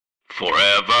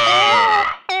Forever.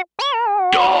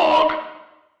 Dog.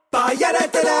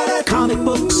 Comic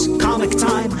books, comic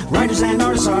time. Writers and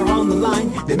artists are on the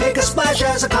line. They make a splash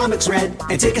as a comic's read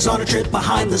and take us on a trip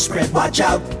behind the spread. Watch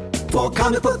out for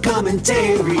comic book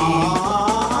commentary.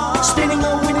 Spinning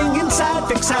the winning inside,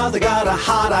 fix how they got a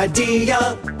hot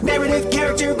idea. Narrative,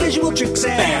 character, visual tricks,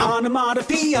 and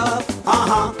onomatopoeia.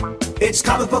 It's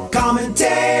comic book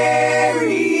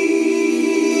commentary.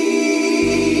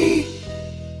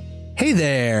 Hey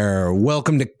there,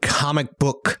 welcome to Comic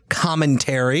Book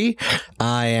Commentary.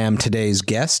 I am today's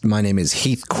guest. My name is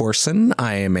Heath Corson.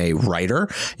 I am a writer.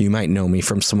 You might know me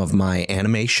from some of my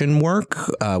animation work,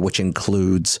 which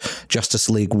includes Justice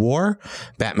League War,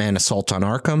 Batman Assault on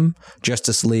Arkham,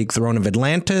 Justice League Throne of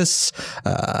Atlantis,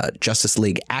 Justice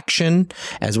League Action,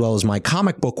 as well as my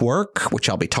comic book work, which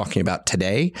I'll be talking about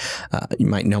today. You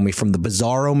might know me from the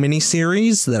Bizarro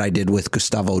miniseries that I did with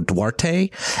Gustavo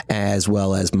Duarte, as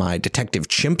well as my Detective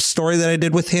Chimp story that I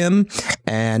did with him,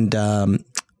 and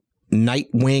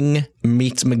Nightwing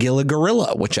meets Magilla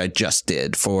Gorilla, which I just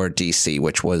did for DC,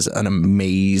 which was an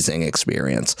amazing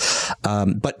experience.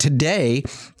 But today,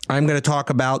 I'm going to talk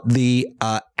about the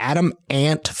Atom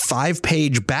Ant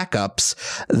 5-page backups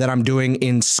that I'm doing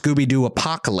in Scooby-Doo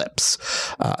Apocalypse.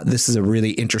 This is a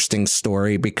really interesting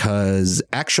story because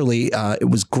actually it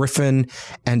was Geffen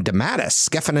and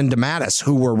DeMatteis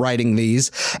who were writing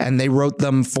these, and they wrote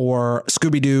them for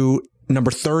Scooby-Doo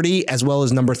number 30 as well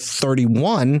as number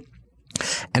 31.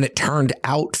 And it turned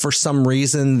out for some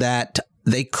reason that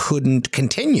they couldn't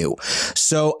continue.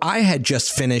 So I had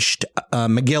just finished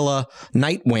Magilla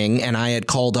Nightwing, and I had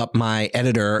called up my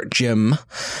editor, Jim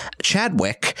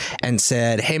Chadwick, and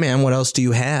said, hey, man, what else do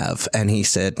you have? And he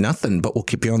said, nothing, but we'll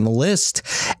keep you on the list.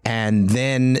 And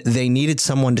then they needed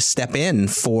someone to step in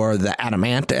for the Atom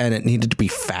Ant, and it needed to be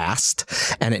fast,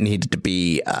 and it needed to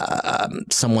be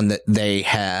someone that they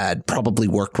had probably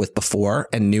worked with before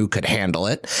and knew could handle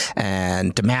it.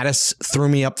 And DeMatteis threw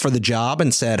me up for the job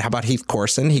and said, how about Heath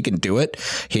Corson? He can do it.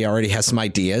 He already has some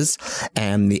ideas.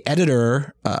 And the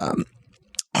editor,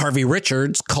 Harvey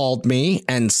Richards, called me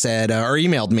and said, or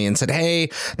emailed me and said, hey,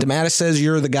 DeMatteis says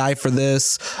you're the guy for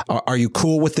this. Are you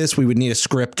cool with this? We would need a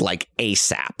script like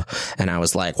ASAP. And I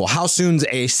was like, well, how soon's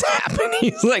ASAP? And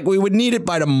he's like, we would need it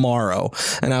by tomorrow.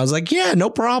 And I was like, yeah, no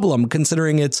problem,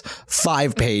 considering it's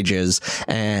 5 pages.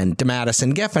 And DeMatteis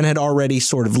and Geffen had already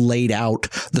sort of laid out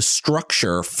the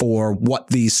structure for what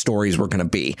these stories were going to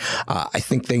be. I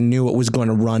think they knew it was going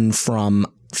to run from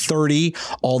 30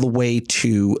 all the way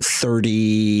to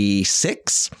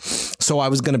 36. So I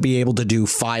was going to be able to do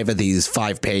 5 of these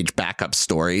 5-page backup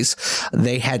stories.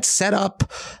 They had set up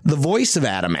the voice of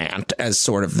Atom Ant as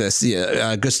sort of this.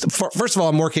 First of all,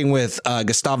 I'm working with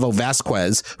Gustavo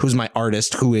Vasquez, who's my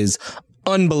artist, who is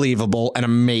unbelievable and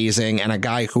amazing, and a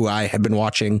guy who I have been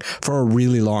watching for a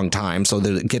really long time. So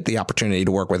to get the opportunity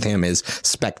to work with him is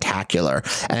spectacular.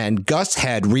 And Gus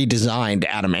had redesigned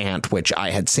Atom Ant, which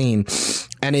I had seen,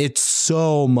 and it's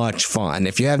so much fun.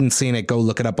 If you haven't seen it, go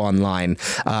look it up online.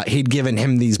 He'd given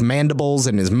him these mandibles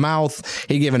in his mouth.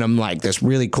 He'd given him like this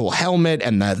really cool helmet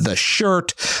and the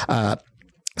shirt.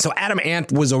 So Atom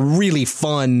Ant was a really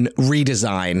fun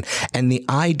redesign, and the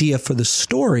idea for the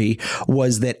story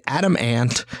was that Atom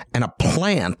Ant and a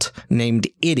plant named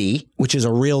Itty, which is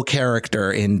a real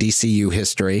character in DCU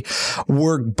history,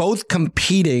 were both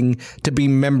competing to be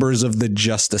members of the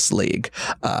Justice League.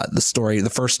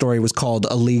 The first story was called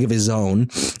A League of His Own,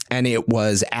 and it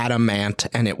was Atom Ant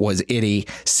and it was Itty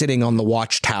sitting on the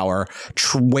Watchtower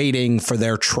waiting for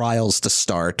their trials to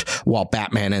start while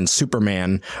Batman and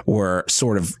Superman were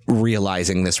sort of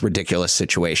realizing this ridiculous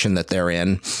situation that they're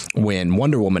in when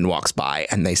Wonder Woman walks by,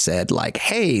 and they said like,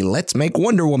 hey, let's make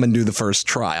Wonder Woman do the first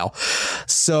trial.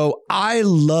 So I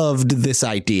loved this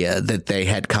idea that they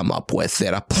had come up with,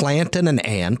 that a plant and an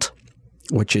ant,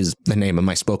 which is the name of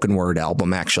my spoken word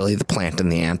album, actually, The Plant and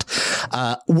the Ant,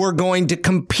 were going to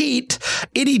compete.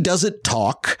 Itty doesn't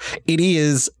talk. Itty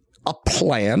is a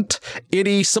plant.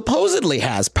 Itty supposedly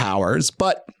has powers,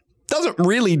 but doesn't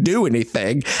really do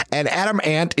anything. And Atom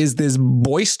Ant is this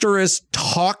boisterous,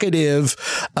 talkative,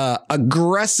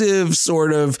 aggressive,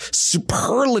 sort of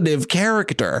superlative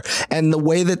character. And the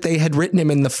way that they had written him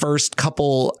in the first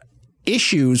couple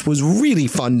issues was really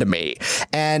fun to me.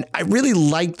 And I really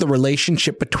liked the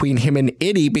relationship between him and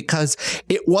Itty, because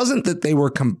it wasn't that they were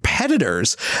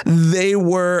competitors.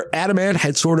 Atom Ant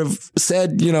had sort of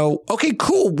said, okay,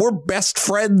 cool, we're best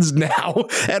friends now.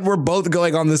 And we're both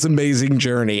going on this amazing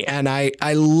journey. And I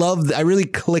really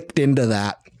clicked into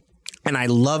that. And I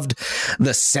loved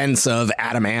the sense of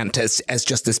Adam Ant as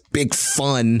just this big,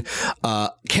 fun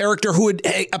character who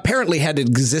apparently had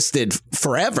existed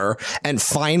forever and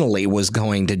finally was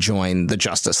going to join the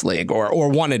Justice League or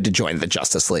wanted to join the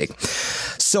Justice League.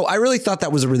 So I really thought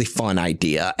that was a really fun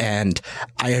idea. And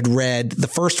I had read the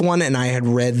first one and I had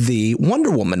read the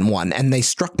Wonder Woman one, and they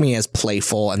struck me as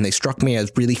playful and they struck me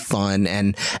as really fun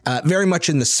and very much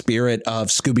in the spirit of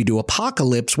Scooby-Doo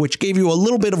Apocalypse, which gave you a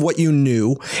little bit of what you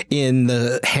knew in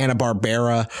the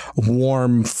Hanna-Barbera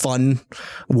warm, fun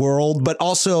world, but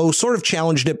also sort of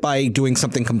challenged it by doing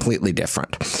something completely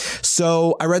different.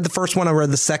 So I read the first one. I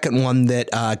read the second one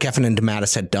that Geffen and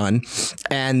DeMatteis had done,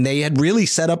 and they had really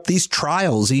set up these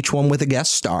trials, each one with a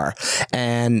guest star.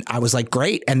 And I was like,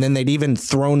 great. And then they'd even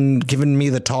given me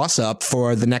the toss up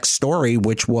for the next story,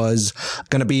 which was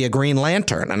going to be a Green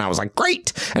Lantern. And I was like,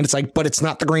 great. And it's like, but it's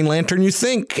not the Green Lantern you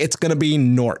think. It's going to be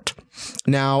Nort.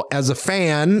 Now, as a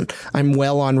fan, I'm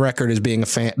well on record as being a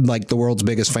fan, like the world's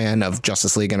biggest fan of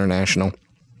Justice League International.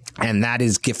 And that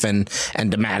is Giffen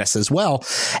and DeMatteis as well.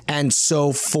 And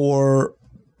so for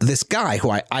this guy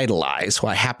who I idolize, who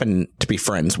I happen to be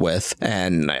friends with,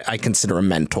 and I consider a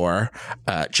mentor,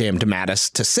 J.M.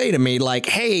 DeMatteis, to say to me, like,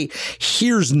 hey,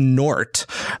 here's Nort,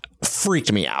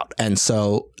 freaked me out. And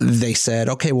so they said,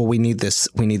 okay, well, we need this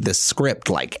script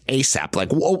like ASAP.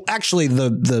 Like, well, actually,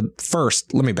 the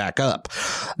first, let me back up.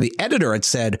 The editor had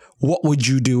said, what would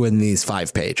you do in these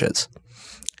 5 pages?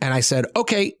 And I said,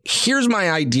 okay, here's my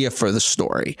idea for the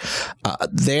story.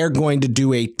 They're going to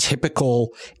do a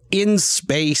typical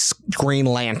in-space Green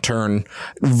Lantern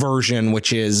version,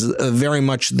 which is very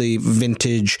much the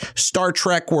vintage Star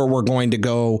Trek, where we're going to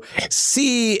go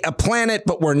see a planet,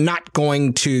 but we're not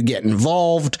going to get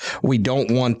involved. We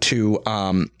don't want to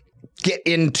get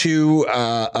into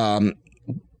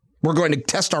we're going to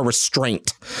test our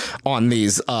restraint on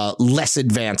these less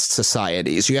advanced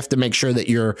societies. You have to make sure that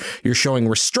you're showing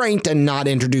restraint and not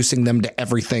introducing them to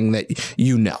everything that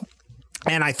you know.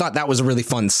 And I thought that was a really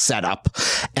fun setup.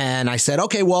 And I said,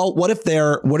 okay, well, what if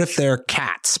they're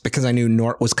cats? Because I knew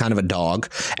Nort was kind of a dog,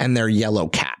 and they're yellow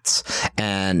cats.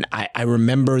 And I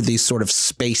remember these sort of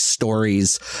space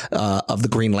stories of the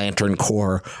Green Lantern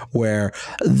Corps where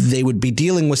they would be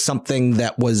dealing with something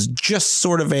that was just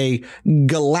sort of a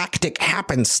galactic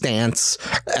happenstance.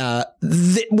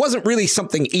 That wasn't really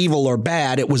something evil or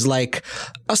bad. It was like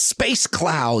a space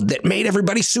cloud that made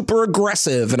everybody super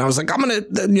aggressive. And I was like, I'm going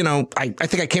to, I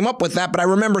think I came up with that, but I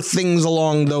remember things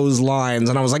along those lines.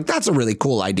 And I was like, that's a really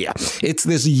cool idea. It's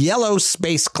this yellow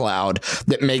space cloud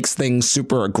that makes things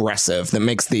super aggressive, that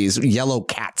makes these yellow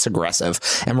cats aggressive.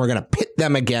 And we're going to pit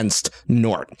them against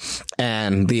Nort.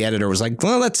 And the editor was like,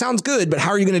 well, that sounds good, but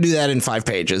how are you going to do that in 5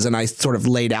 pages? And I sort of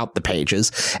laid out the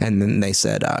pages. And then they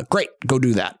said, great, go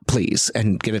do that, please,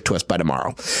 and get it to us by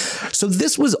tomorrow. So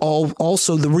this was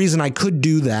also the reason I could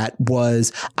do that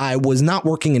was I was not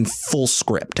working in full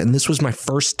script. And this was my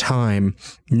first time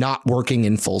not working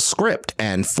in full script.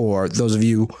 And for those of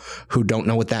you who don't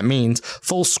know what that means,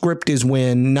 full script is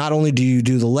when not only do you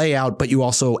do the layout, but you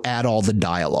also add all the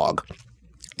dialogue,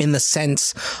 in the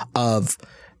sense of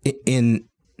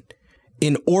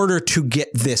in order to get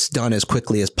this done as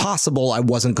quickly as possible, I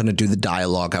wasn't going to do the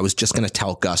dialogue. I was just going to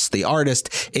tell Gus, the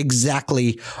artist,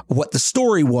 exactly what the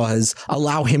story was,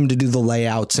 allow him to do the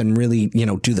layouts and really,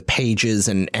 do the pages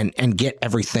and get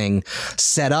everything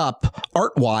set up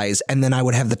art-wise. And then I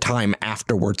would have the time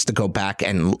afterwards to go back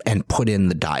and put in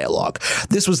the dialogue.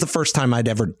 This was the first time I'd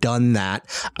ever done that.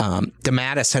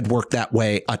 DeMatteis had worked that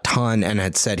way a ton and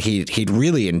had said he'd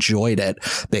really enjoyed it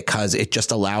because it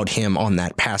just allowed him on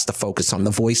that pass to focus on the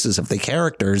voices of the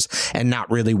characters and not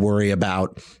really worry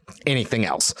about anything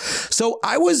else. So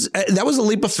that was a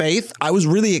leap of faith. I was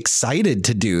really excited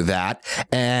to do that.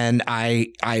 And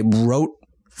I wrote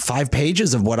 5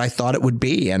 pages of what I thought it would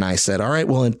be. And I said, all right,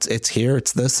 well, it's here,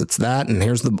 it's this, it's that. And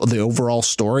here's the overall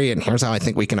story. And here's how I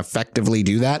think we can effectively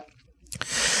do that.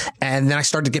 And then I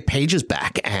started to get pages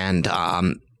back, and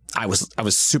I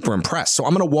was super impressed. So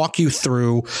I'm going to walk you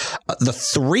through the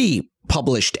 3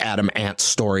 published Adam Ant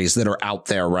stories that are out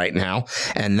there right now.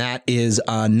 And that is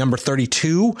number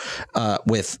 32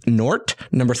 with Nort,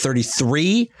 number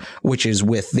 33, which is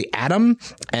with the Atom,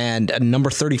 and number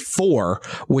 34,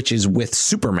 which is with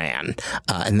Superman.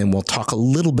 And then we'll talk a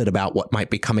little bit about what might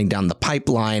be coming down the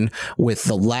pipeline with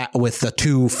the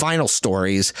 2 final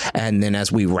stories. And then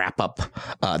as we wrap up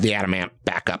the Adam Ant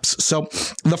backups. So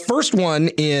the first one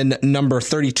in number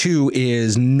 32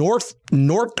 is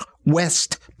Nort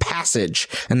West Passage,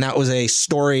 and that was a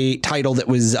story title that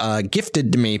was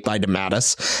gifted to me by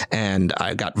DeMatteis, and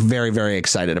I got very, very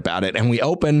excited about it. And we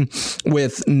open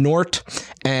with Nort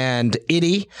and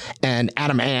Iddy and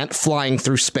Adam Ant flying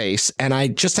through space, and I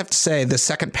just have to say, the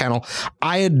second panel,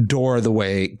 I adore the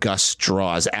way Gus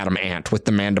draws Adam Ant with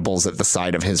the mandibles at the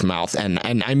side of his mouth, and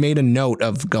I made a note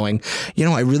of going,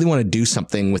 I really want to do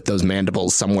something with those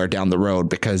mandibles somewhere down the road,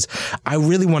 because I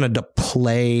really wanted to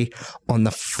play on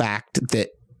the fact that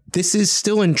this is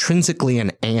still intrinsically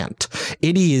an ant.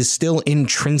 Iddy is still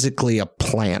intrinsically a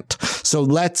plant. So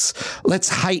let's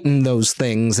heighten those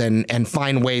things and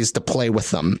find ways to play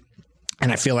with them.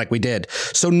 And I feel like we did.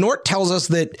 So Nort tells us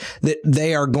that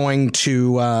they are going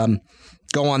to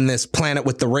go on this planet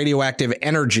with the radioactive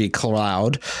energy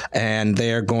cloud, and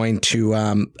they are going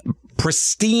to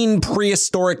pristine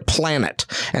prehistoric planet,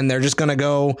 and they're just going to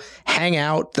go hang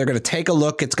out. They're going to take a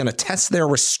look. It's going to test their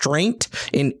restraint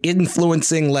in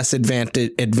influencing less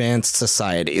advanced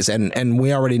societies. And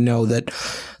we already know that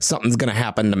something's going to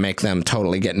happen to make them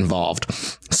totally get involved.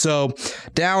 So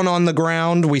down on the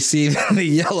ground, we see the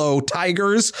yellow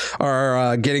tigers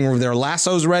are getting their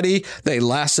lassos ready. They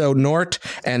lasso Nort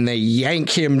and they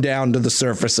yank him down to the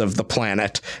surface of the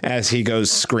planet as he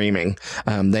goes screaming.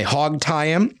 They hog tie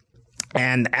him.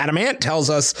 And Adam Ant tells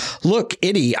us, look,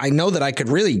 Iddy, I know that I could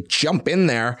really jump in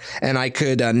there and I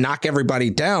could knock everybody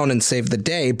down and save the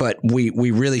day, but we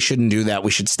really shouldn't do that.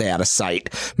 We should stay out of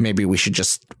sight. Maybe we should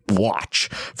just watch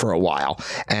for a while.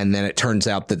 And then it turns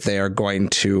out that they are going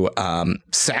to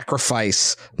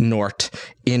sacrifice Nort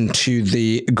into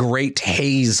the Great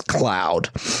Haze Cloud.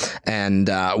 And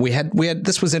we had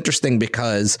this was interesting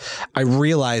because I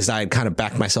realized I had kind of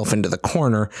backed myself into the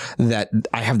corner that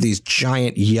I have these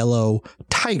giant yellow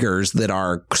tigers that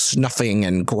are snuffing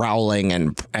and growling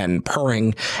and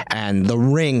purring, and the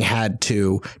ring had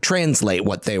to translate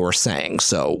what they were saying.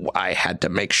 So I had to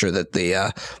make sure that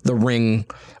the ring,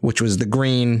 which was the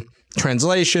green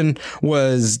translation,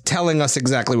 was telling us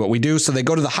exactly what we do. So they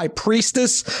go to the High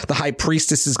Priestess. The High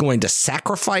Priestess is going to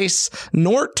sacrifice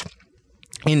Nort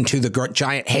into the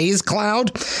giant haze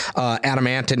cloud. Adam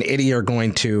Ant and Iddy are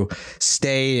going to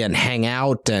stay and hang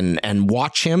out and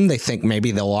watch him. They think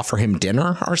maybe they'll offer him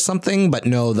dinner or something, but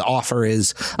no, the offer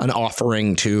is an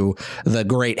offering to the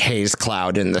great haze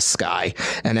cloud in the sky.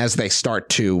 And as they start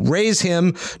to raise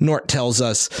him, Nort tells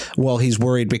us, well, he's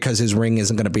worried because his ring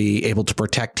isn't going to be able to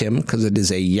protect him because it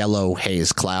is a yellow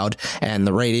haze cloud and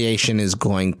the radiation is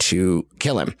going to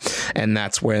kill him. And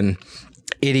that's when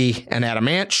Iddy and Adam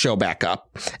Ant show back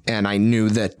up, and I knew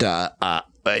that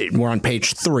we're on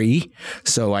page 3,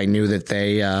 so I knew that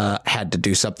they had to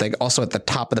do something. Also, at the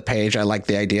top of the page, I like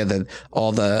the idea that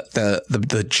all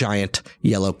the giant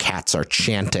yellow cats are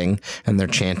chanting, and their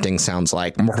chanting sounds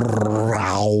like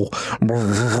meow,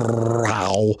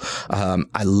 meow.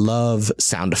 I love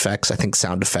sound effects. I think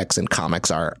sound effects in comics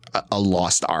are a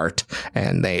lost art,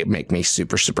 and they make me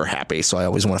super, super happy. So I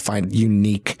always want to find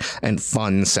unique and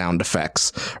fun sound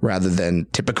effects rather than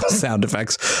typical sound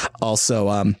effects.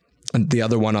 Also, the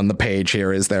other one on the page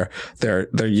here is they're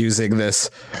using this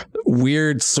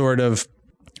weird sort of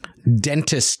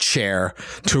dentist chair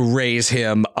to raise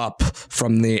him up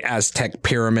from the Aztec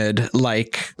pyramid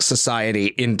like society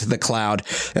into the cloud.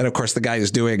 And of course the guy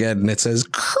is doing it and it says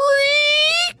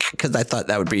creak, because I thought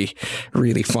that would be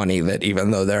really funny that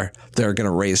even though they're going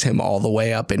to raise him all the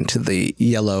way up into the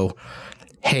yellow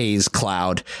haze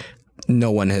cloud,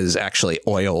 no one has actually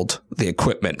oiled the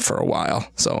equipment for a while.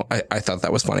 So I thought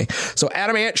that was funny. So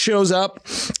Adam Ant shows up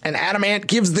and Adam Ant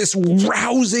gives this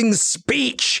rousing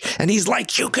speech and he's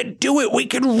like, you could do it. We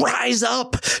can rise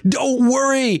up. Don't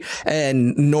worry.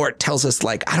 And Nort tells us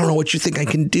like, I don't know what you think I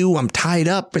can do. I'm tied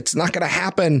up. It's not going to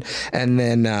happen. And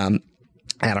then,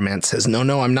 Adam Ant says,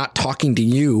 no, I'm not talking to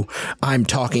you. I'm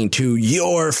talking to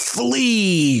your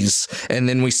fleas. And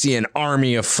then we see an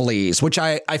army of fleas, which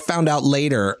I found out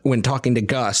later when talking to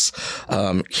Gus.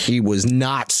 He was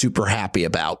not super happy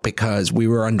about because we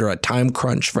were under a time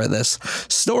crunch for this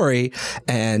story.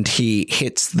 And he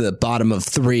hits the bottom of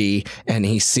 3 and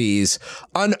he sees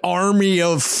an army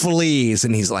of fleas.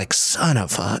 And he's like, son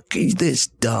of a, this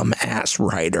dumb ass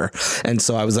writer. And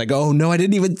so I was like, oh no, I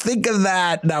didn't even think of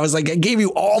that. And I was like, I gave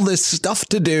you all this stuff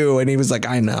to do. And he was like,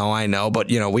 I know, but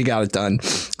we got it done.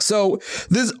 So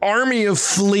this army of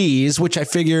fleas, which I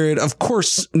figured, of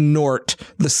course, Nort,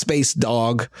 the space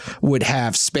dog, would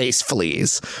have space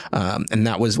fleas. And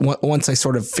that was once I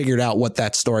sort of figured out what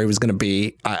that story was going to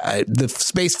be. The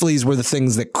space fleas were the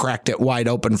things that cracked it wide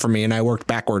open for me. And I worked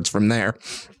backwards from there.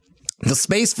 The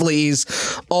space fleas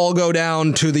all go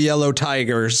down to the yellow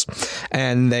tigers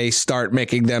and they start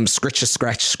making them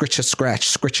scritch-a-scratch, scritch-a-scratch,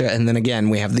 scritch-a, and then again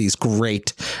we have these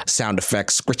great sound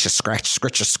effects, scritch-a-scratch,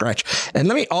 scritch-a-scratch. And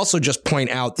let me also just point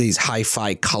out these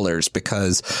hi-fi colors,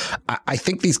 because I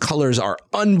think these colors are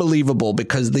unbelievable,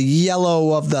 because the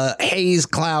yellow of the haze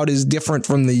cloud is different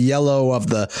from the yellow of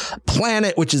the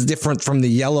planet, which is different from the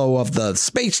yellow of the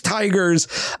space tigers.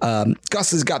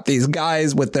 Gus has got these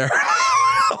guys with their...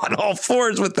 on all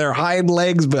fours with their hind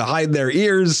legs behind their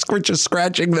ears,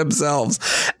 scratching themselves.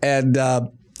 And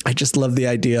I just love the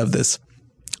idea of this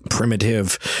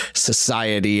primitive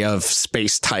society of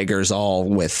space tigers, all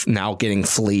with now getting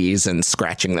fleas and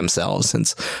scratching themselves.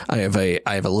 Since I have a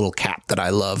little cat that I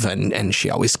love, and she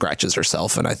always scratches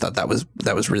herself, and I thought that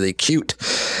was really cute,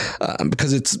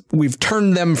 because we've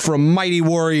turned them from mighty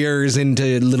warriors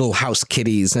into little house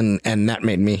kitties, and that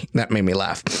made me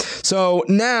laugh. So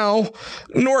now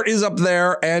Nort is up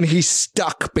there and he's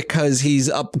stuck because he's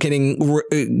up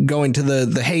going to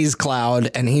the haze cloud,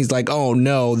 and he's like, oh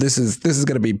no, this is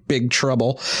going to be big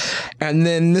trouble. And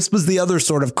then this was the other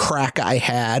sort of crack I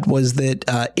had, was that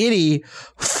Itty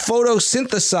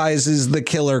photosynthesizes the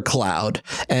killer cloud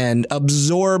and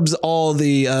absorbs all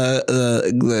the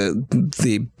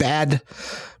bad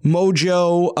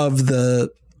mojo of the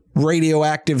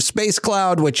radioactive space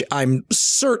cloud, which I'm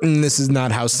certain this is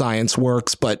not how science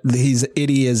works, but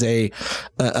Itty is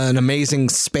an amazing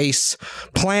space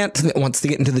plant that wants to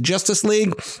get into the Justice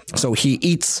League. So he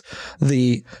eats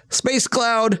the space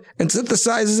cloud and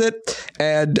synthesizes it.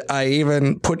 And I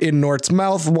even put in Nort's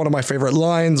mouth one of my favorite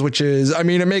lines, which is, I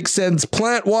mean, it makes sense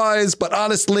plant wise, but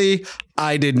honestly,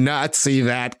 I did not see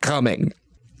that coming.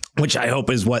 Which I hope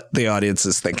is what the audience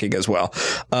is thinking as well.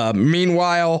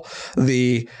 Meanwhile,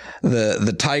 the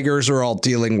tigers are all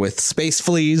dealing with space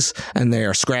fleas, and they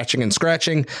are scratching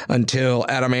until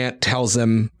Adamant tells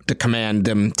them to command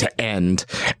them to end.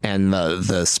 And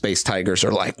the space tigers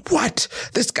are like, what?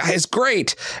 This guy is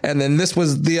great. And then this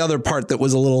was the other part that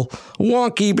was a little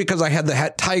wonky, because I had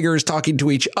the tigers talking to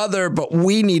each other, but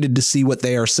we needed to see what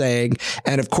they are saying.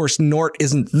 And of course, Nort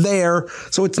isn't there,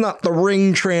 so it's not the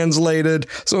ring translated.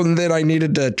 So then I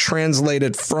needed to translate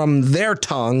it from their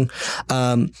tongue.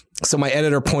 So my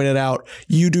editor pointed out,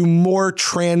 you do more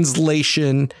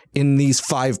translation in these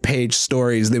 5-page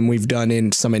stories than we've done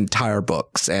in some entire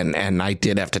books. And I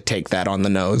did have to take that on the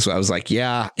nose. I was like,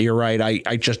 yeah, you're right.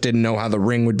 I just didn't know how the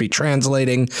ring would be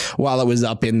translating while it was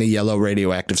up in the yellow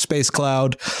radioactive space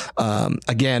cloud.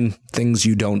 Again, things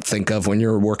you don't think of when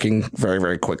you're working very,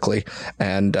 very quickly.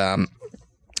 And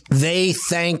they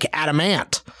thank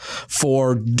Adamant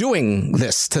for doing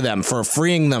this to them, for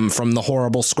freeing them from the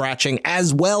horrible scratching,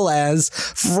 as well as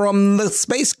from the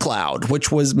space cloud,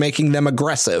 which was making them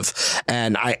aggressive.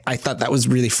 And I thought that was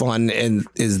really fun, and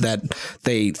is that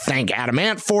they thank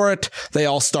Adamant for it. They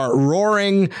all start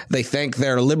roaring. They thank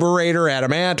their liberator,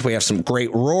 Adamant. We have some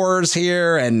great roars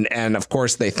here. And of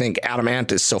course, they think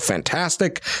Adamant is so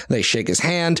fantastic. They shake his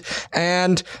hand,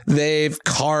 and they've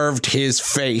carved his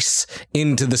face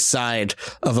into the side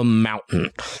of a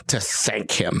mountain to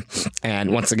thank him.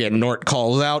 And once again, Nort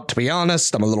calls out, to be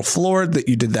honest, I'm a little floored that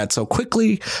you did that so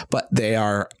quickly, but they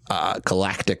are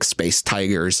galactic space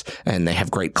tigers, and they have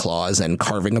great claws and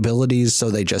carving abilities. So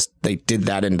they did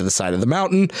that into the side of the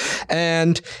mountain.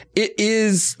 And it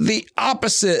is the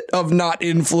opposite of not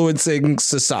influencing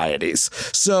societies.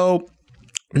 So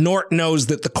Nort knows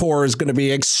that the Corps is going to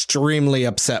be extremely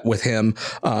upset with him.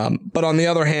 But on the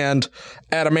other hand,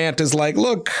 Adamant is like,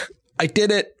 look, I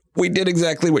did it. We did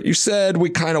exactly what you said. We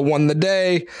kind of won the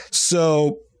day.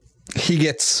 So he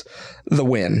gets the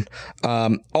win.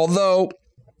 Although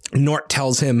Nort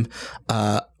tells him,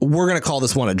 we're going to call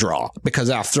this one a draw, because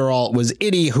after all, it was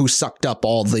Itty who sucked up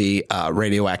all the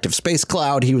radioactive space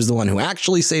cloud. He was the one who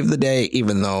actually saved the day,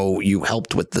 even though you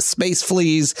helped with the space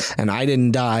fleas and I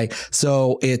didn't die.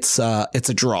 So it's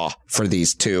a draw for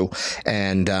these two.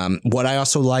 And what I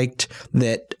also liked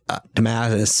that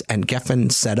DeMatteis and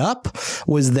Geffen set up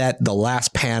was that the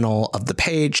last panel of the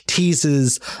page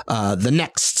teases the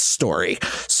next story.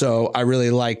 So I really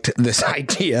liked this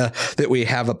idea that we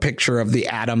have a picture of the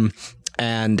Atom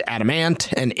and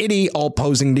Adamant and Itty all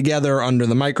posing together under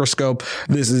the microscope.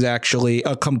 This is actually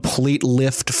a complete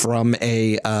lift from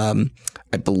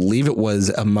I believe it was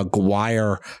a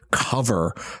Maguire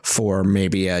cover for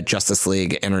maybe a Justice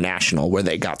League International, where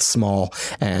they got small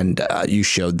and you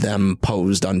showed them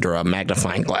posed under a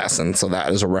magnifying glass. And so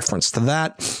that is a reference to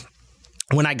that.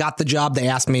 when I got the job, they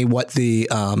asked me what the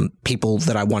people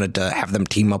that I wanted to have them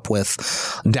team up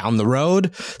with down the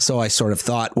road. So I sort of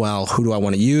thought, well, who do I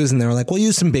want to use? And they were like, well,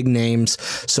 use some big names.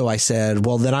 So I said,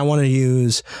 well, then I want to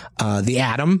use the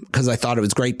Atom, because I thought it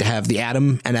was great to have the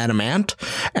Atom and Adamant.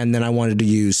 And then I wanted to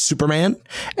use Superman.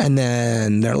 And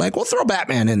then they're like, well, throw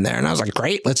Batman in there. And I was like,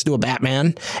 great, let's do a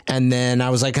Batman. And then I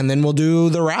was like, and then we'll do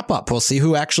the wrap up. We'll see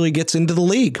who actually gets into the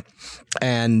league.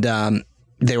 And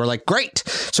they were like, great.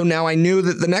 So now I knew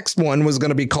that the next one was going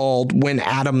to be called When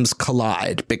Atoms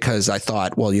Collide, because I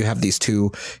thought, well, you have these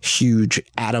two huge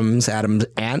atoms,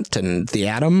 Ant and the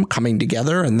Atom, coming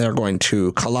together, and they're going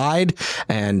to collide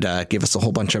and give us a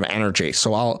whole bunch of energy.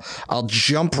 So I'll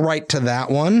jump right to that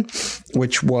one,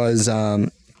 which was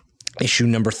issue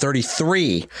number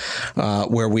 33,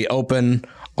 where we open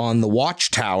on the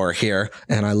Watchtower here,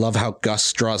 and I love how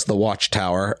Gus draws the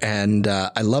Watchtower, and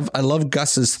I love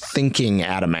Gus's thinking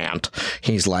Adamant.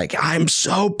 He's like, I'm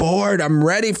so bored, I'm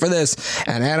ready for this,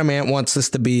 and Adamant wants this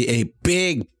to be a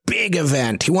big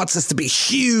event. He wants this to be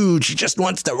huge. He just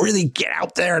wants to really get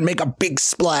out there and make a big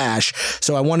splash.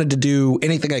 So I wanted to do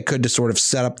anything I could to sort of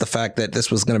set up the fact that this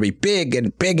was going to be big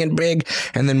and big and big,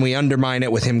 and then we undermine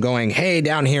it with him going, hey,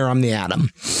 down here I'm the Atom.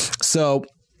 So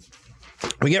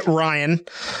we get Ryan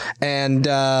and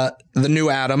the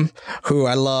new Atom, who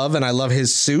I love, and I love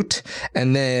his suit.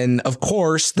 And then, of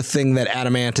course, the thing that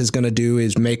Adamant is going to do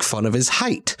is make fun of his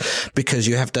height, because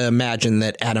you have to imagine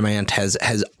that Adamant has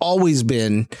always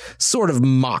been sort of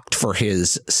mocked for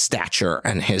his stature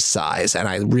and his size. And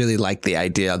I really like the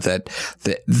idea that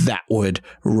would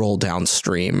roll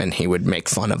downstream, and he would make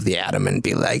fun of the Atom and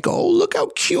be like, oh, look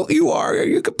how cute you are.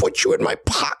 You could put you in my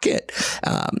pocket.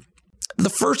 The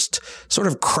first sort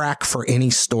of crack for any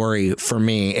story for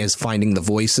me is finding the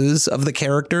voices of the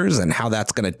characters and how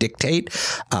that's going to dictate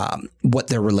what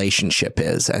their relationship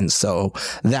is. And so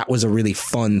that was a really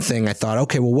fun thing. I thought,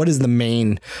 okay, well, what is the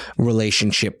main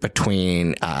relationship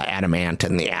between Adamant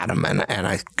and the Atom? And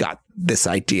I got this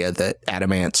idea that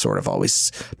Adamant sort of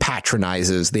always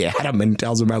patronizes the Atom and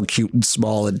tells him how cute and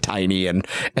small and tiny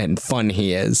and fun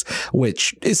he is,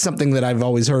 which is something that I've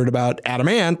always heard about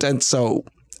Adamant. And so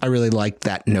I really like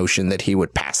that notion that he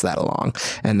would pass that along.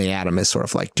 And the Atom is sort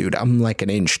of like, dude, I'm like an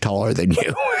inch taller than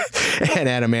you. And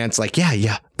Adamant's like,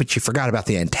 yeah, but you forgot about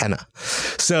the antenna.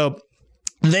 So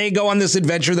they go on this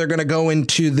adventure. They're going to go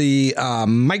into the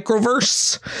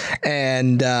microverse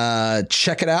and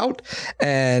check it out.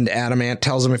 And Adamant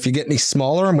tells him, if you get any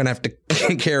smaller, I'm going to have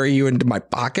to carry you into my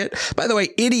pocket. By the way,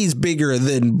 Iddy's bigger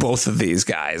than both of these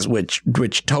guys, which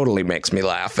totally makes me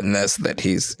laugh in this, that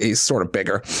he's sort of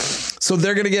bigger. So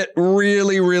they're going to get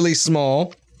really, really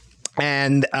small.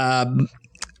 And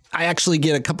I actually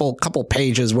get a couple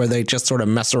pages where they just sort of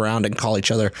mess around and call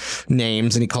each other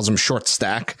names, and he calls them Short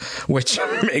Stack, which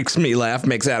makes me laugh,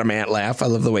 makes Adamant laugh. I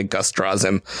love the way Gus draws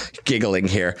him giggling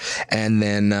here. And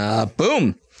then,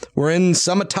 boom, we're in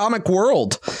some atomic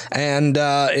world, and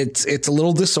it's a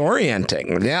little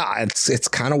disorienting. Yeah, it's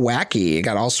kind of wacky. You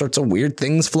got all sorts of weird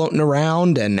things floating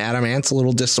around, and Adamant's a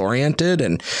little disoriented,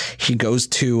 and he goes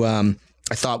to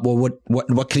I thought, well,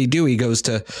 what could he do? He goes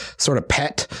to sort of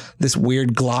pet this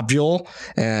weird globule,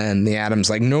 and the Atom's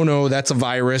like, no, that's a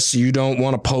virus. You don't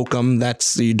want to poke them.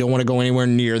 You don't want to go anywhere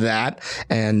near that.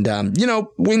 And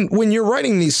when you're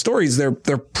writing these stories, they're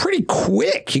pretty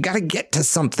quick. You got to get to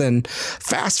something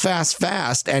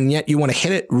fast, and yet you want to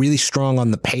hit it really strong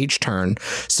on the page turn.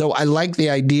 So I like the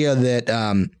idea that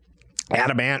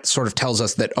Adamant sort of tells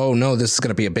us that, oh no, this is going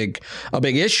to be a big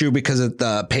issue, because at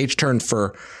the page turn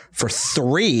for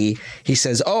 3, he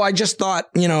says, oh, I just thought,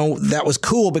 that was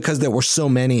cool because there were so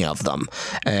many of them.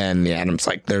 And the Atom's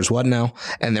like, there's what now?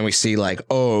 And then we see like,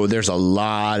 oh, there's a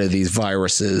lot of these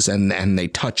viruses, and they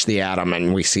touch the Atom,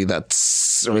 and we see that,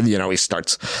 he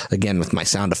starts, again with my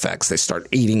sound effects, they start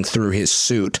eating through his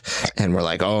suit, and we're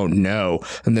like, oh no.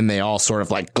 And then they all sort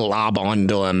of like glob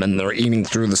onto him, and they're eating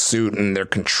through the suit, and they're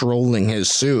controlling his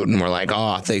suit, and we're like,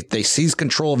 oh, they seize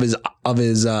control of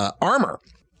his armor.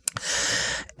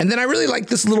 And then I really like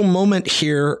this little moment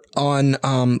here on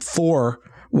 4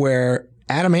 where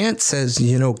Adamant says,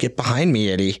 get behind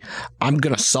me, Iddy. I'm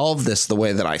going to solve this the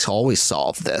way that I always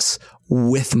solve this,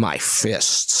 with my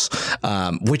fists,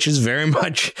 which is very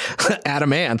much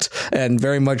Adamant, and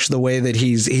very much the way that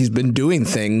he's been doing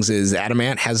things. Is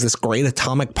Adamant has this great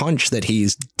atomic punch that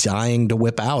he's dying to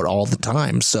whip out all the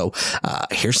time. So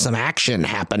here's some action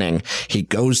happening. He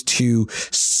goes to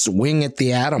swing at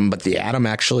the Atom, but the Atom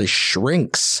actually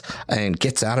shrinks and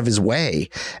gets out of his way,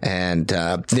 and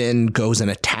then goes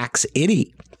and attacks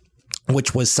Iddy.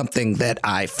 which was something that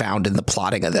I found in the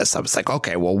plotting of this. I was like,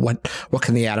 okay, well, what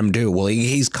can the Atom do? Well,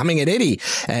 he's coming at Itty,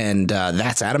 and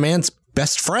that's Adamant's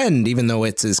best friend, even though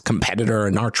it's his competitor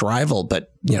and arch rival,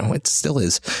 but it's still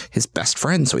his best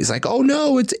friend. So he's like, oh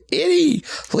no, it's Itty,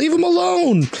 leave him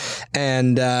alone.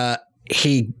 And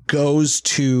he goes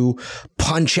to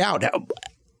punch out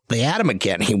the Atom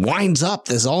again. He winds up.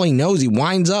 This is all he knows. He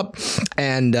winds up.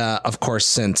 And of course,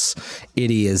 since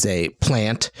Itty is a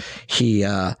plant, he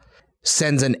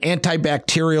sends an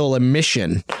antibacterial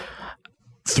emission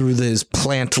through his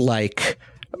plant-like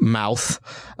mouth,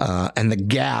 and the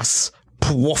gas,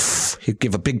 poof, he'd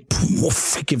give a big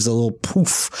poof, he gives a little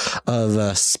poof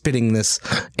of spitting this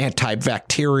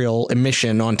antibacterial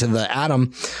emission onto the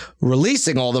Atom,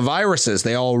 releasing all the viruses.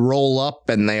 They all roll up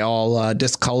and they all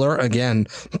discolor. Again,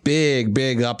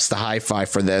 big ups to Hi-Fi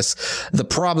for this. The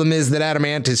problem is that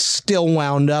Adamant is still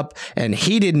wound up, and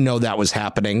he didn't know that was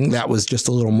happening. That was just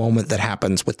a little moment that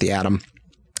happens with the Atom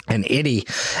and Itty.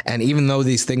 And even though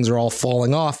these things are all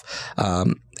falling off,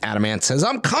 Adamant says,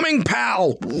 I'm coming,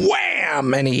 pal!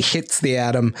 Wham! And he hits the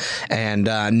Atom and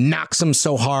knocks him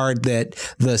so hard that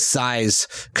the size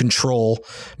control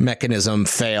mechanism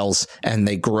fails and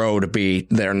they grow to be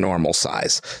their normal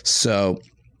size. So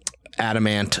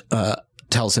Adamant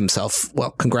tells himself,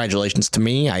 well, congratulations to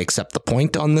me. I accept the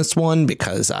point on this one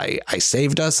because I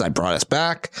saved us. I brought us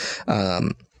back.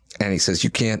 And he says,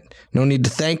 no need to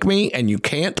thank me, and you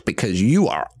can't because you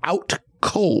are out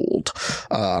cold.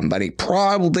 But he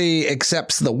probably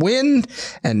accepts the win.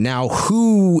 And now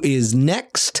who is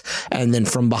next? And then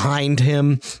from behind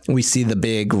him, we see the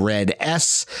big red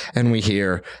S, and we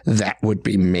hear, that would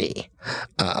be me.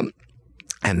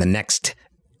 And the next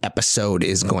episode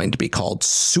is going to be called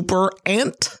Super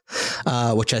Ant,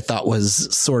 which I thought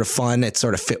was sort of fun. It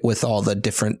sort of fit with all the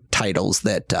different titles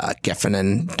that Geffen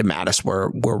and DeMatteis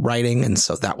were writing. And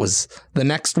so that was the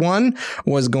next one,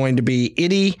 was going to be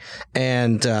Itty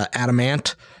and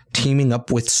Adamant teaming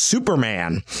up with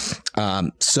Superman.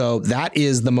 So that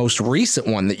is the most recent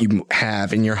one that you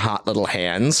have in your hot little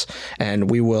hands. And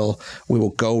we will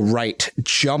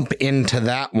jump into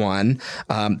that one.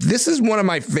 This is one of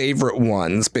my favorite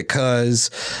ones because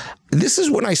this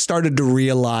is when I started to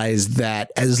realize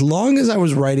that as long as I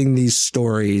was writing these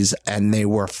stories and they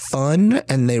were fun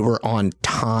and they were on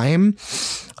time,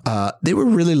 they were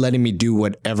really letting me do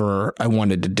whatever I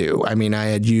wanted to do. I mean, I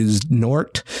had used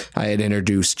Nort, I had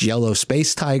introduced Yellow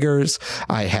Space Tigers,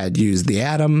 I had used the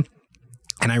Atom,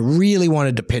 and I really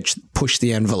wanted to push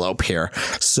the envelope here.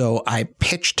 So I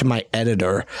pitched to my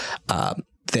editor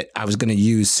that I was going to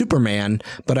use Superman,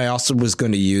 but I also was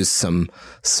going to use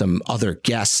some other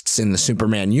guests in the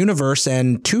Superman universe.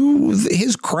 And to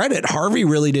his credit, Harvey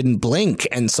really didn't blink.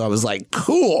 And so I was like,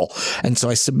 cool. And so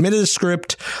I submitted a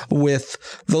script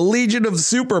with the Legion of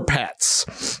Super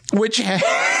Pets, which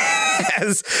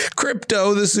has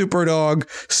Crypto the Super Dog,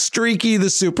 Streaky the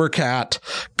Super Cat,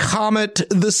 Comet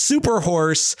the Super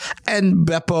Horse, and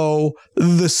Beppo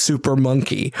the Super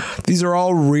Monkey. These are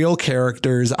all real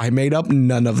characters. I made up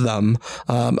none of them.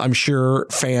 I'm sure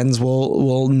fans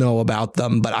will know about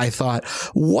them, but I thought,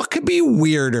 what could be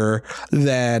weirder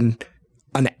than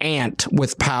an ant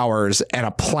with powers and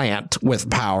a plant with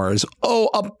powers? Oh,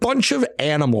 a bunch of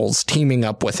animals teaming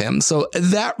up with him. So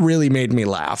that really made me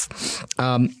laugh.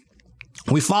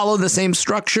 We follow the same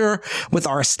structure with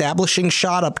our establishing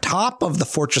shot up top of the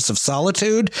Fortress of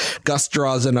Solitude. Gus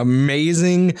draws an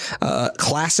amazing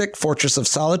classic Fortress of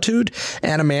Solitude.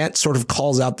 Adamant sort of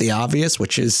calls out the obvious,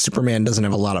 which is Superman doesn't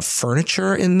have a lot of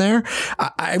furniture in there.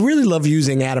 I really love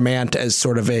using Adamant as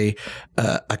sort of a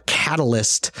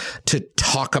catalyst to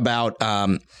talk about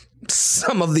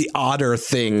some of the odder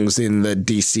things in the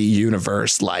DC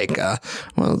universe, like,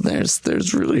 well,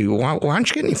 there's really, why don't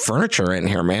you get any furniture in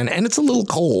here, man? And it's a little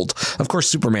cold. Of course,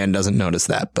 Superman doesn't notice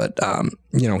that, but,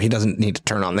 he doesn't need to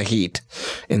turn on the heat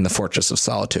in the Fortress of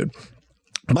Solitude.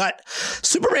 But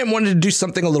Superman wanted to do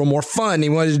something a little more fun. He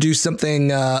wanted to do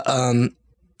something, I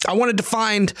wanted to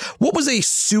find what was a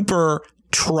super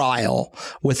trial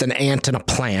with an ant and a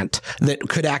plant that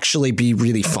could actually be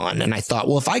really fun. And I thought,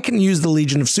 well, if I can use the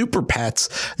Legion of Super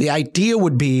Pets, the idea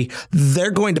would be they're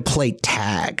going to play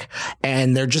tag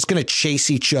and they're just going to chase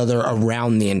each other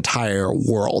around the entire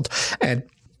world. And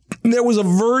there was a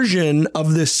version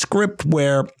of this script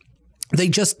where they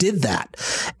just did that.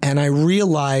 And I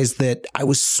realized that I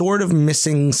was sort of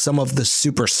missing some of the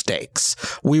super stakes.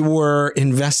 We were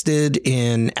invested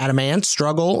in Adamant's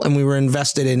struggle and we were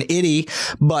invested in Itty,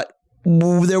 but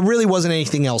there really wasn't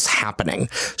anything else happening.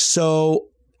 So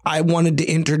I wanted to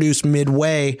introduce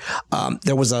midway.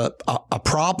 There was a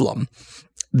problem.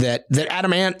 that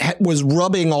Adamant was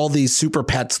rubbing all these super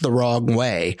pets the wrong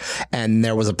way, and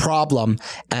there was a problem,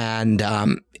 and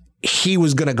he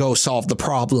was going to go solve the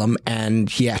problem,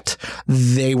 and yet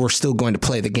they were still going to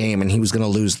play the game, and he was going to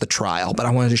lose the trial. But I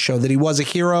wanted to show that he was a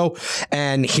hero,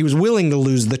 and he was willing to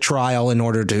lose the trial in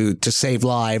order to save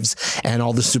lives. And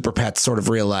all the super pets sort of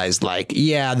realized, like,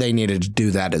 yeah, they needed to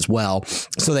do that as well.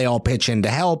 So they all pitch in to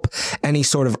help, and he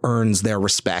sort of earns their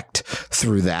respect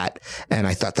through that. And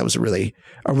I thought that was a really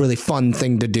fun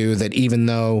thing to do, that even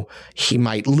though he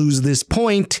might lose this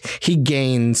point, he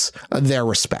gains their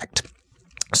respect.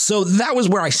 So that was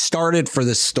where I started for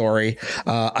this story.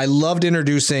 I loved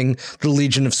introducing the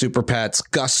Legion of Super Pets.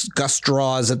 Gus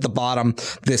draws at the bottom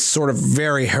this sort of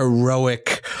very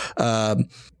heroic,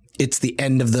 it's the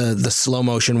end of the slow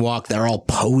motion walk. They're all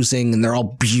posing and they're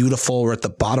all beautiful. We're at the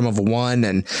bottom of one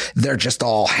and they're just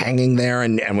all hanging there.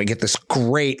 And we get this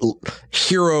great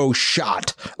hero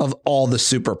shot of all the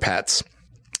super pets.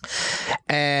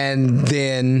 And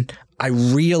then I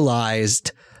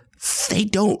realized they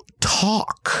don't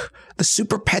talk. The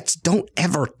super pets don't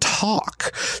ever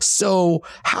talk. So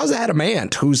how's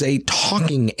Adamant, who's a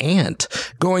talking ant,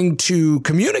 going to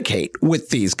communicate with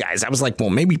these guys? I was like,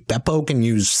 well, maybe Beppo can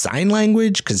use sign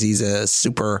language because he's a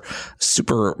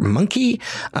super monkey.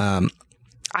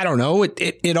 I don't know.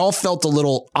 It all felt a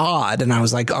little odd. And I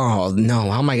was like, oh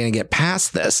no, how am I going to get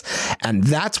past this? And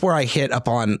that's where I hit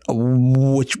upon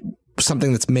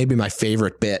something that's maybe my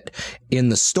favorite bit in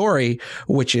the story,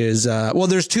 which is,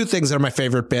 there's two things that are my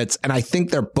favorite bits, and I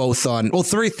think they're both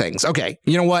three things. Okay,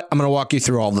 you know what? I'm going to walk you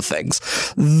through all the things.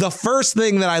 The first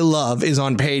thing that I love is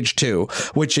on page 2,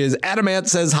 which is Adamant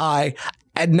says hi.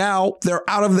 And now they're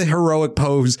out of the heroic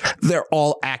pose. They're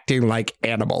all acting like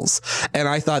animals. And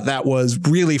I thought that was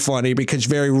really funny because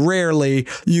very rarely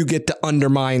you get to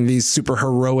undermine these super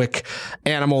heroic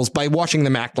animals by watching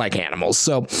them act like animals.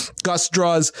 So Gus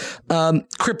draws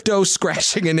Crypto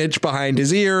scratching an itch behind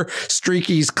his ear.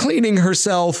 Streaky's cleaning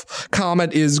herself.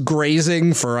 Comet is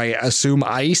grazing for, I assume,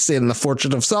 ice in the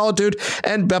Fortress of Solitude.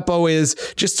 And Beppo is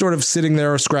just sort of sitting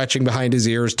there scratching behind his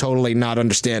ears, totally not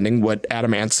understanding what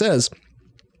Adamant says.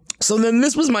 So then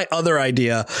this was my other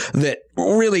idea that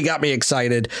really got me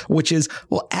excited, which is,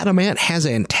 well, Adamant has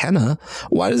antenna.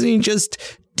 Why doesn't he just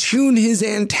tune his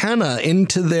antenna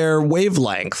into their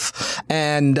wavelength?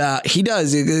 And he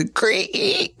does. He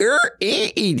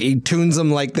tunes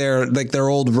them like their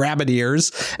old rabbit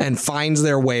ears and finds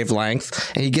their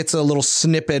wavelength. And he gets a little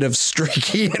snippet of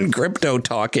Streaky and Crypto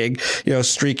talking. You know,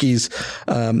 Streaky's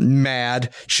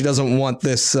mad. She doesn't want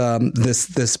this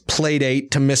play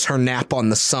date to miss her nap on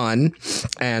the sun.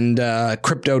 And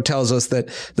Crypto tells us that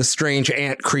the strange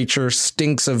ant creature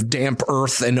stinks of damp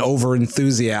earth and over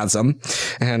enthusiasm.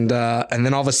 And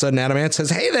then all of a sudden Adamant says,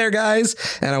 hey there, guys.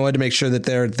 And I wanted to make sure that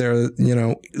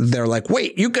they're like,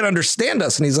 wait, you can understand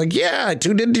us. And he's like, yeah, I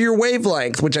tuned into your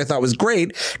wavelength, which I thought was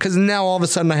great because now all of a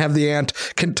sudden I have the ant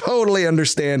can totally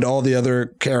understand all the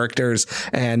other characters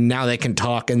and now they can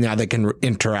talk and now they can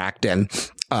interact. And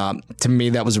to me,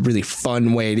 that was a really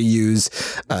fun way to use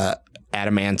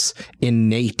Adamant's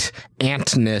innate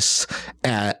antness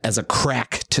as a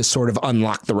crack to sort of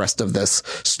unlock the rest of this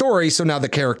story. So now the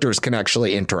characters can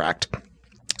actually interact.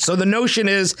 So the notion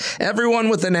is everyone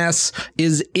with an S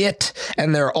is it,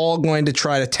 and they're all going to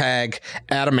try to tag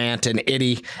Adamant and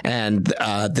Itty, and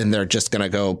then they're just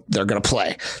going to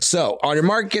play. So on your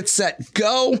mark, get set,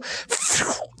 go.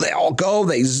 They all go.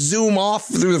 They zoom off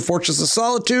through the Fortress of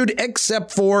Solitude,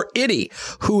 except for Itty,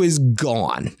 who is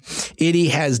gone. Itty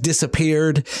has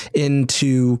disappeared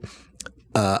into...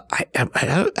 I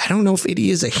don't know if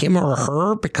Itty is a him or a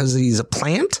her because he's a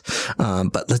plant,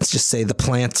 but let's just say the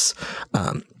plant's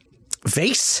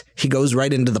vase. He goes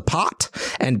right into the pot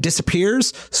and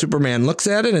disappears. Superman looks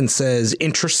at it and says,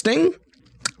 interesting.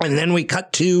 And then we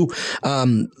cut to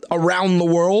around the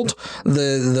world.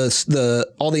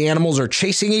 All the animals are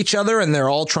chasing each other, and they're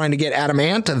all trying to get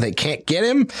Adamant, and they can't get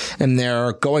him. And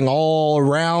they're going all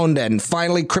around. And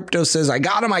finally, Crypto says, "I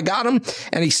got him!"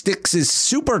 And he sticks his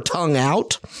super tongue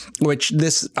out. Which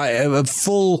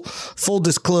full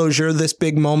disclosure, this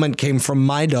big moment came from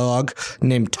my dog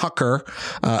named Tucker,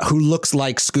 who looks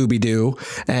like Scooby-Doo,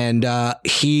 and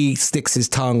he sticks his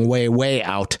tongue way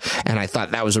out. And I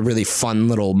thought that was a really fun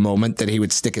little moment that he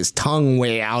would stick his tongue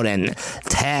way out and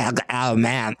tag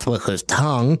Adamant with his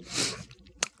tongue.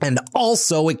 And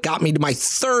also, it got me to my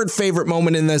third favorite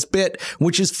moment in this bit,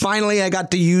 which is finally I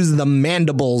got to use the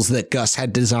mandibles that Gus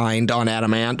had designed on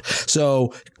Adamant.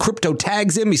 So Krypto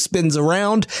tags him, he spins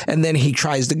around, and then he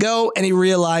tries to go, and he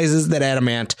realizes that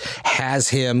Adamant has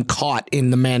him caught in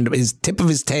the his tip of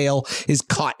his tail is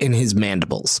caught in his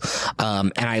mandibles.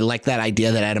 And I like that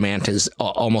idea that Adamant is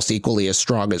almost equally as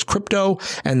strong as Krypto,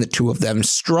 and the two of them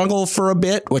struggle for a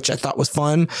bit, which I thought was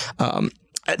fun.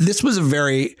 This was a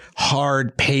very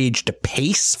hard page to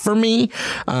pace for me.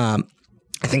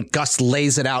 I think Gus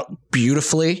lays it out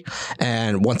beautifully.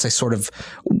 And once I sort of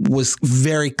was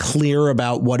very clear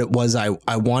about what it was I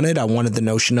wanted the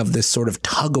notion of this sort of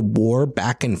tug of war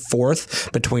back and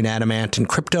forth between Adamant and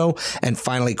Krypto, and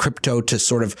finally Krypto to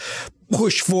sort of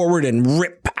push forward and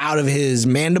rip out of his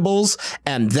mandibles,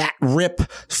 and that rip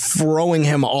throwing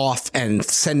him off and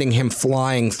sending him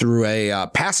flying through a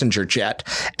passenger jet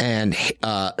and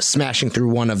smashing through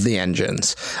one of the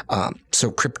engines.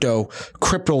 So Krypto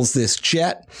cripples this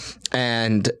jet,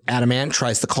 and Adamant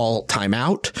tries to call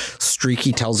timeout.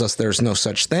 Streaky tells us there's no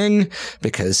such thing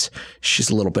because she's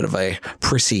a little bit of a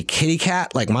prissy kitty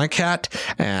cat like my cat,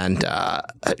 and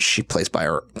she plays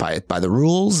by the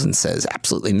rules and says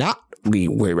absolutely not. I'm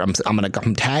going to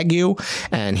come tag you.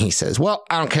 And he says, well,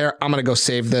 I don't care. I'm going to go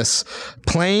save this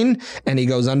plane. And he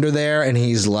goes under there and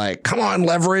he's like, come on,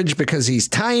 Leverage, because he's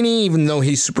tiny, even though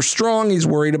he's super strong. He's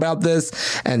worried about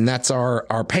this. And that's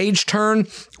our page turn,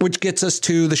 which gets us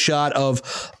to the shot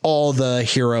of all the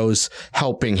heroes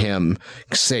helping him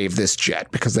save this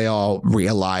jet, because they all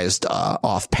realized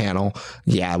off panel,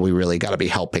 yeah, we really got to be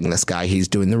helping this guy. He's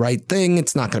doing the right thing.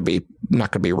 It's not going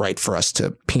to be right for us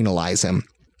to penalize him.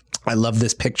 I love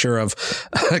this picture of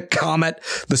Comet,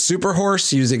 the super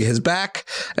horse, using his back,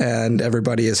 and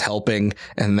everybody is helping,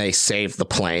 and they save the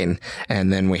plane.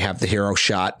 And then we have the hero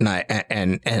shot,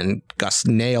 and Gus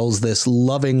nails this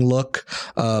loving look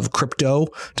of Krypto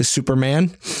to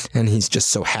Superman, and he's just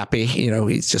so happy.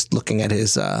 He's just looking at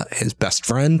his best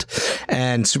friend,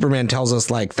 and Superman tells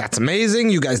us, like, that's amazing.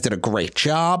 You guys did a great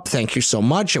job. Thank you so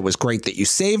much. It was great that you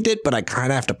saved it, but I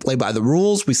kind of have to play by the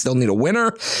rules. We still need a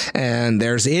winner. And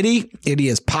there's Itty. Itty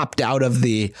has popped out of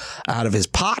his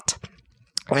pot.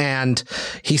 And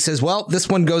he says, well, this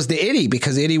one goes to Itty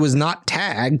because Itty was not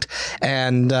tagged.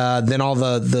 And then all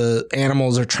the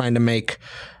animals are trying to make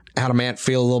Adamant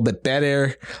feel a little bit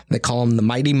better. They call him the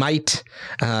Mighty Mite.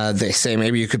 They say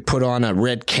maybe you could put on a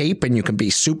red cape and you can be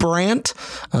Super Ant.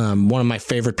 One of my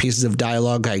favorite pieces of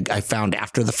dialogue I found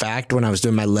after the fact when I was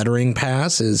doing my lettering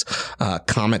pass is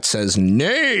Comet says,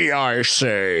 nay, I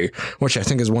say, which I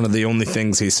think is one of the only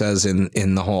things he says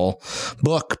in the whole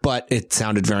book, but it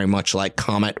sounded very much like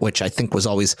Comet, which I think was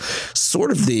always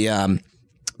sort of the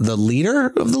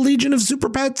leader of the Legion of Super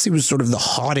Pets. He was sort of the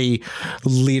haughty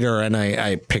leader, and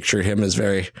I pictured him as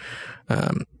very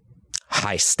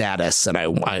high status, and I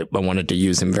wanted to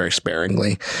use him very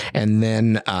sparingly. And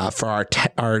then for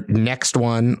our next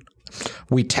one,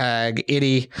 we tag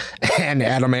Itty and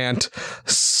Adamant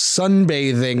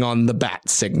sunbathing on the bat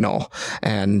signal,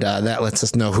 and that lets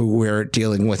us know who we're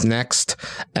dealing with next.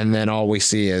 And then all we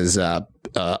see is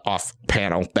off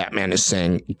panel, Batman is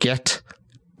saying, get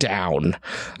down,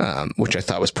 which I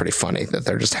thought was pretty funny that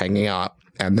they're just hanging out.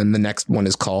 And then the next one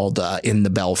is called In the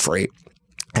Belfry.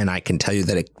 And I can tell you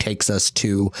that it takes us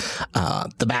to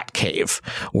the Batcave,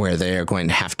 where they're going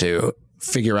to have to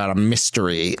figure out a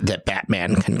mystery that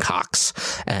Batman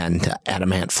concocts, and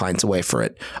Adamant finds a way for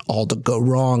it all to go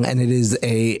wrong. And it is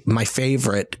my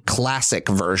favorite classic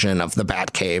version of the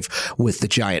Batcave with the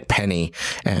giant penny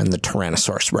and the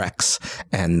Tyrannosaurus Rex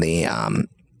and the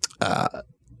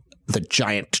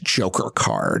giant Joker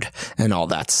card and all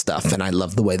that stuff. And I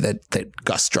love the way that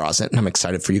Gus draws it, and I'm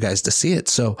excited for you guys to see it.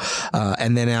 So,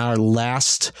 and then our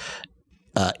last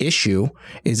issue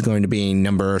is going to be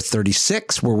number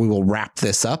 36, where we will wrap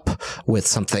this up with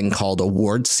something called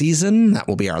Award Season. That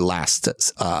will be our last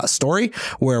story,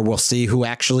 where we'll see who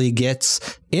actually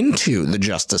gets into the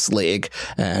Justice League,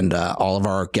 and all of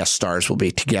our guest stars will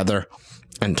be together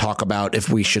and talk about if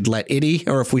we should let Itty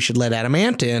or if we should let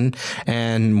Adamant in,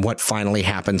 and what finally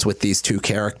happens with these two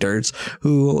characters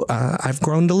who I've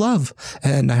grown to love,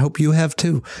 and I hope you have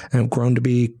too, and have grown to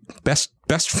be best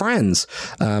friends.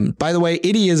 By the way,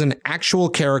 Itty is an actual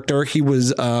character. He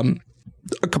was a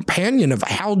companion of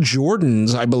Hal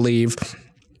Jordan's, I believe,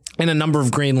 in a number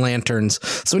of Green Lanterns.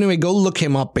 So anyway, go look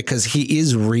him up because he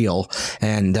is real,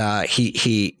 and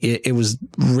it was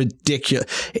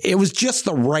ridiculous. It was just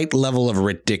the right level of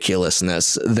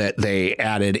ridiculousness that they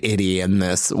added Itty in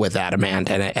this with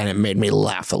Adamant, and it made me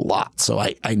laugh a lot. So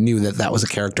I knew that was a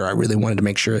character I really wanted to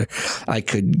make sure I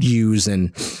could use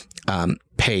and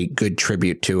pay good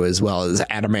tribute to, as well as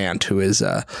Adamant, who is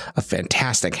a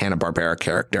fantastic Hanna-Barbera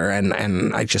character.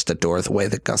 And I just adore the way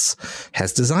that Gus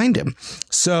has designed him.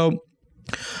 So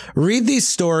read these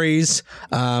stories.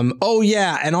 And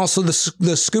also the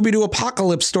Scooby-Doo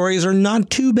Apocalypse stories are not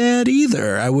too bad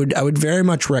either. I would very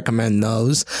much recommend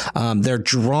those. They're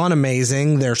drawn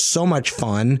amazing. They're so much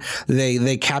fun.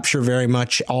 They capture very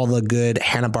much all the good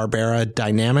Hanna-Barbera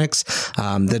dynamics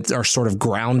that are sort of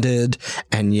grounded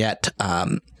and yet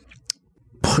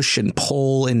push and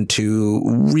pull into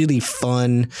really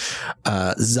fun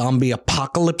zombie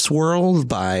apocalypse world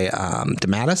by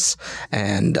DeMatteis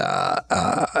and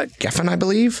Geffen, I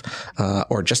believe,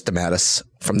 or just DeMatteis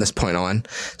from this point on.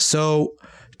 So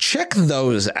check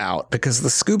those out, because the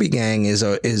Scooby Gang is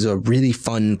a really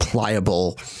fun,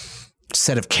 pliable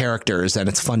set of characters, and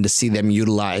it's fun to see them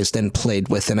utilized and played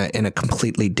with in a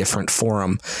completely different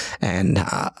forum. And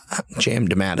J.M.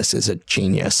 DeMatteis is a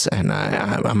genius, and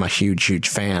I'm a huge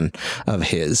fan of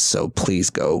his. So please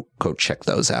go check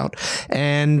those out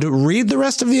and read the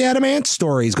rest of the Adamant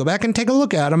stories. Go back and take a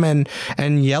look at them and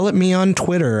yell at me on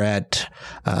Twitter at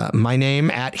my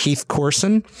name at Heath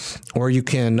Corson, or you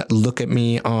can look at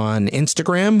me on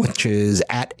Instagram, which is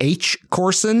at H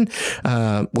Corson,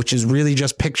 which is really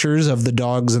just pictures of the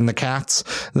dogs and the cats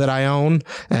that I own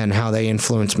and how they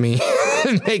influence me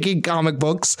in making comic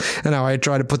books and how I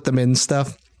try to put them in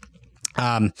stuff.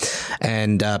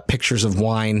 And pictures of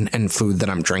wine and food that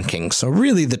I'm drinking. So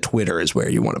really the Twitter is where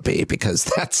you want to be, because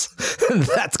that's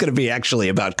going to be actually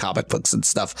about comic books and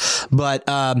stuff. But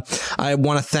I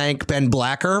want to thank Ben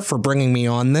Blacker for bringing me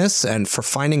on this and for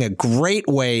finding a great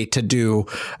way to do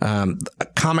a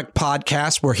comic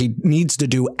podcast where he needs to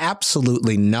do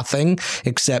absolutely nothing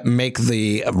except make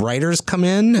the writers come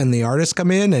in and the artists come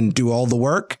in and do all the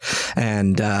work.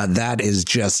 And that is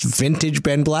just vintage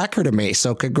Ben Blacker to me.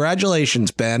 So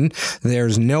congratulations, Ben.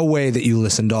 There's no way that you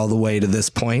listened all the way to this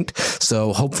point.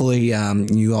 So hopefully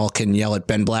you all can yell at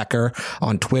Ben Blacker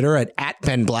on Twitter at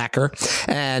Ben Blacker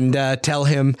and tell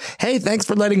him, hey, thanks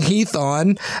for letting Heath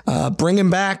on. Bring him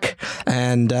back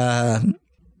and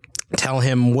tell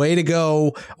him, way to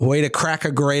go, way to crack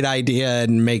a great idea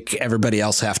and make everybody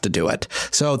else have to do it.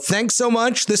 So thanks so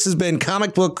much. This has been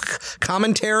Comic Book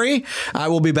Commentary. I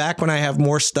will be back when I have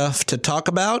more stuff to talk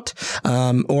about,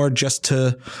 or just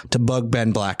to bug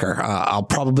Ben Blacker. I'll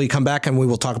probably come back and we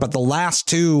will talk about the last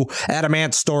two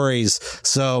Adamant stories.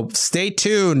 So stay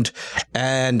tuned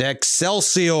and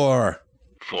Excelsior.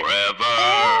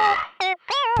 Forever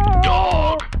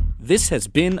Dog. This has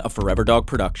been a Forever Dog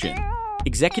production.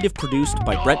 Executive produced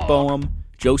by Brett Boehm,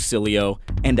 Joe Cilio,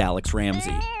 and Alex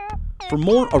Ramsey. For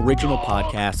more original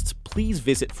podcasts, please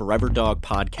visit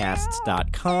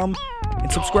foreverdogpodcasts.com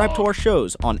and subscribe to our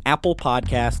shows on Apple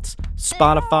Podcasts,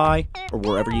 Spotify, or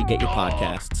wherever you get your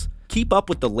podcasts. Keep up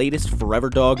with the latest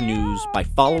Forever Dog news by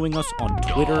following us on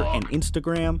Twitter and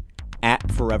Instagram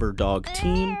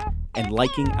 @ForeverDogTeam and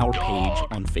liking our page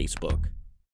on Facebook.